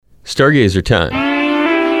Stargazer time.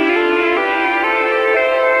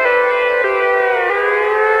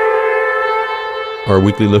 Our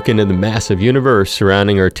weekly look into the massive universe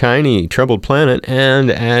surrounding our tiny, troubled planet. And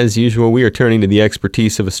as usual, we are turning to the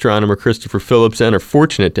expertise of astronomer Christopher Phillips and are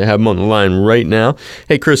fortunate to have him on the line right now.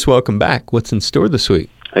 Hey, Chris, welcome back. What's in store this week?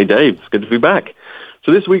 Hey, Dave. It's good to be back.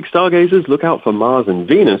 So this week, stargazers look out for Mars and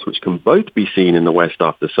Venus, which can both be seen in the west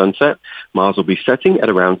after sunset. Mars will be setting at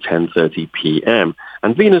around 10:30 p.m.,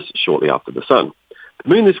 and Venus shortly after the sun. The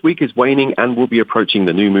moon this week is waning and will be approaching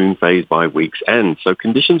the new moon phase by week's end, so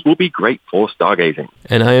conditions will be great for stargazing.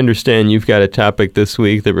 And I understand you've got a topic this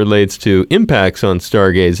week that relates to impacts on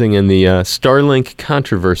stargazing and the Starlink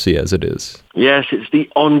controversy as it is. Yes, it's the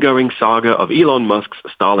ongoing saga of Elon Musk's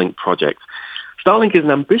Starlink project. Starlink is an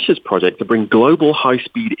ambitious project to bring global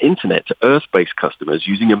high-speed internet to Earth-based customers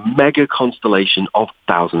using a mega constellation of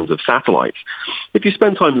thousands of satellites. If you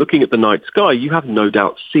spend time looking at the night sky, you have no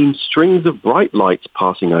doubt seen strings of bright lights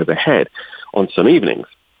passing overhead on some evenings.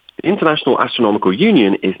 The International Astronomical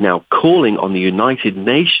Union is now calling on the United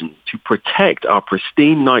Nations to protect our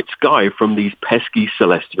pristine night sky from these pesky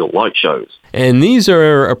celestial light shows. And these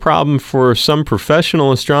are a problem for some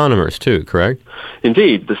professional astronomers too, correct?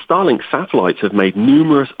 Indeed, the Starlink satellites have made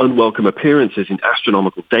numerous unwelcome appearances in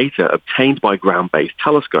astronomical data obtained by ground-based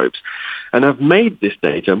telescopes and have made this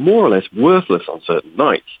data more or less worthless on certain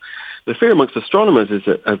nights. The fear amongst astronomers is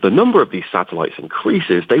that as the number of these satellites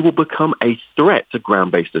increases, they will become a threat to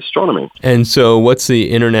ground-based astronomy. And so what's the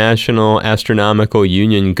International Astronomical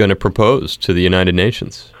Union going to propose to the United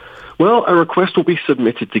Nations? Well, a request will be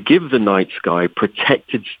submitted to give the night sky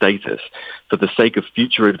protected status for the sake of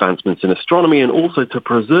future advancements in astronomy and also to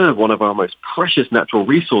preserve one of our most precious natural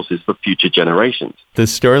resources for future generations. The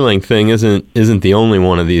Starlink thing isn't the only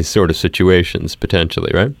one of these sort of situations, potentially,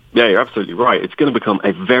 right? Yeah, you're absolutely right. It's going to become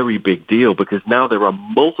a very big deal because now there are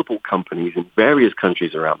multiple companies in various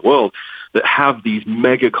countries around the world that have these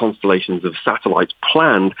mega constellations of satellites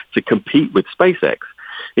planned to compete with SpaceX.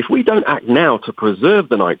 If we don't act now to preserve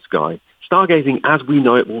the night sky, stargazing as we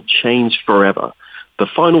know it will change forever. The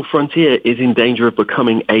final frontier is in danger of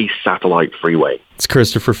becoming a satellite freeway. It's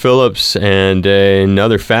Christopher Phillips and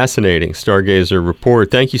another fascinating Stargazer report.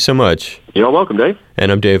 Thank you so much. You're welcome, Dave.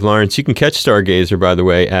 And I'm Dave Lawrence. You can catch Stargazer, by the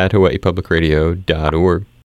way, at hawaiipublicradio.org.